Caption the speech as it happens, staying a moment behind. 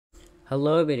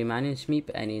Hello everybody, my name is Meep,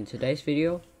 and in today's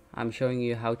video I'm showing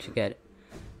you how to get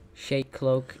Shade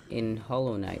Cloak in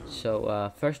Hollow Knight.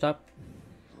 So first up,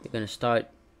 you're gonna start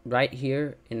right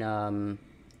here in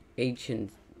Ancient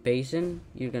Basin.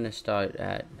 You're gonna start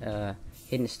at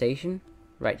Hidden Station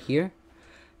right here.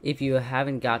 If you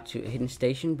haven't got to Hidden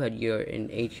Station but you're in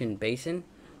Ancient Basin,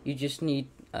 you just need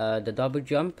the double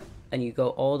jump and you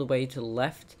go all the way to the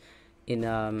left in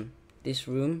this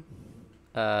room,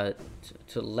 to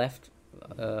the left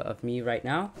of me right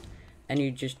now, and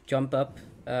you just jump up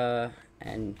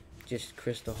and just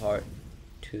crystal heart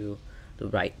to the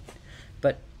right.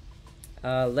 But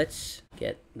let's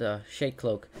get the Shade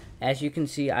Cloak. As you can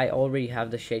see, I already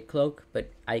have the Shade Cloak,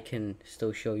 but I can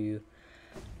still show you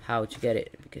how to get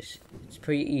it because it's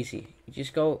pretty easy. You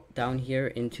just go down here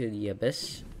into the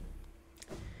abyss.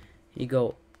 You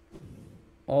go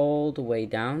all the way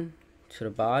down to the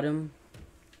bottom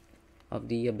of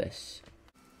the abyss.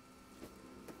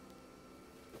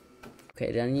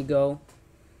 Okay, then you go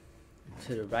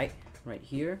to the right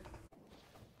here.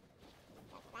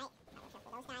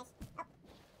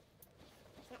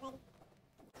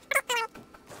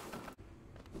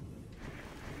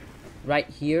 Right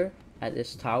here at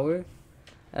this tower,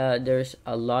 there's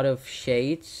a lot of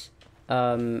shades,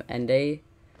 and they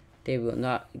will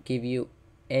not give you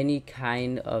any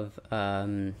kind of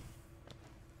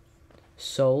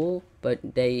soul, but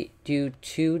they do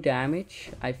 2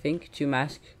 damage, I think, 2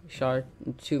 mask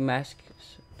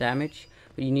damage.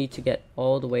 But you need to get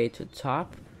all the way to the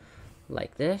top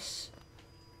like this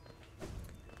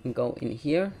and go in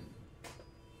here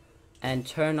and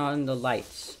turn on the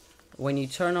lights. When you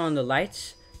turn on the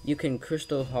lights, you can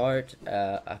crystal heart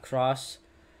across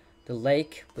the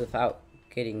lake without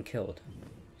getting killed.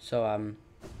 So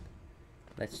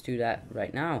let's do that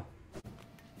right now.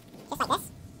 Just like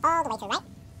this, all the way to the right.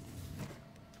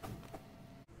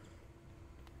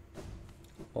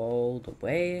 All the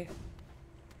way.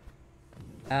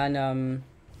 And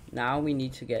now we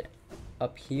need to get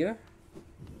up here.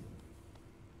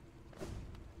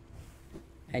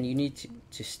 And you need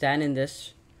to stand in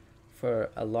this for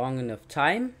a long enough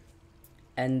time.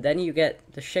 And then you get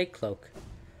the Shade Cloak.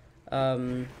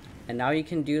 And now you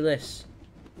can do this.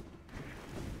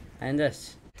 And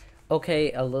this.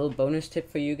 Okay, a little bonus tip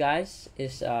for you guys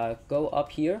is go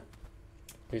up here.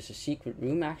 There's a secret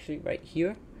room actually right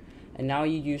here. And now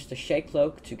you use the Shade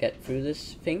Cloak to get through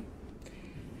this thing.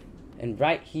 And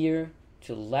right here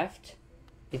to the left,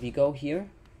 if you go here,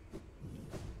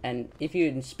 and if you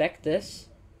inspect this,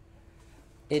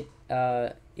 it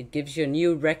gives you a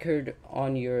new record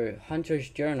on your hunter's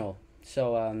journal.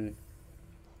 So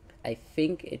I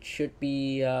think it should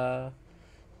be right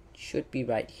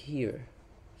here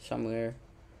somewhere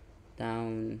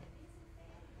down.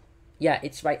 Yeah,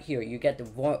 it's right here. You get the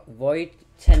void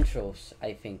tendrils,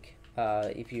 I think,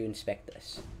 if you inspect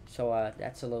this. So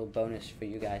that's a little bonus for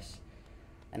you guys,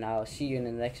 and I'll see you in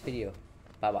the next video.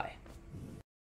 Bye bye.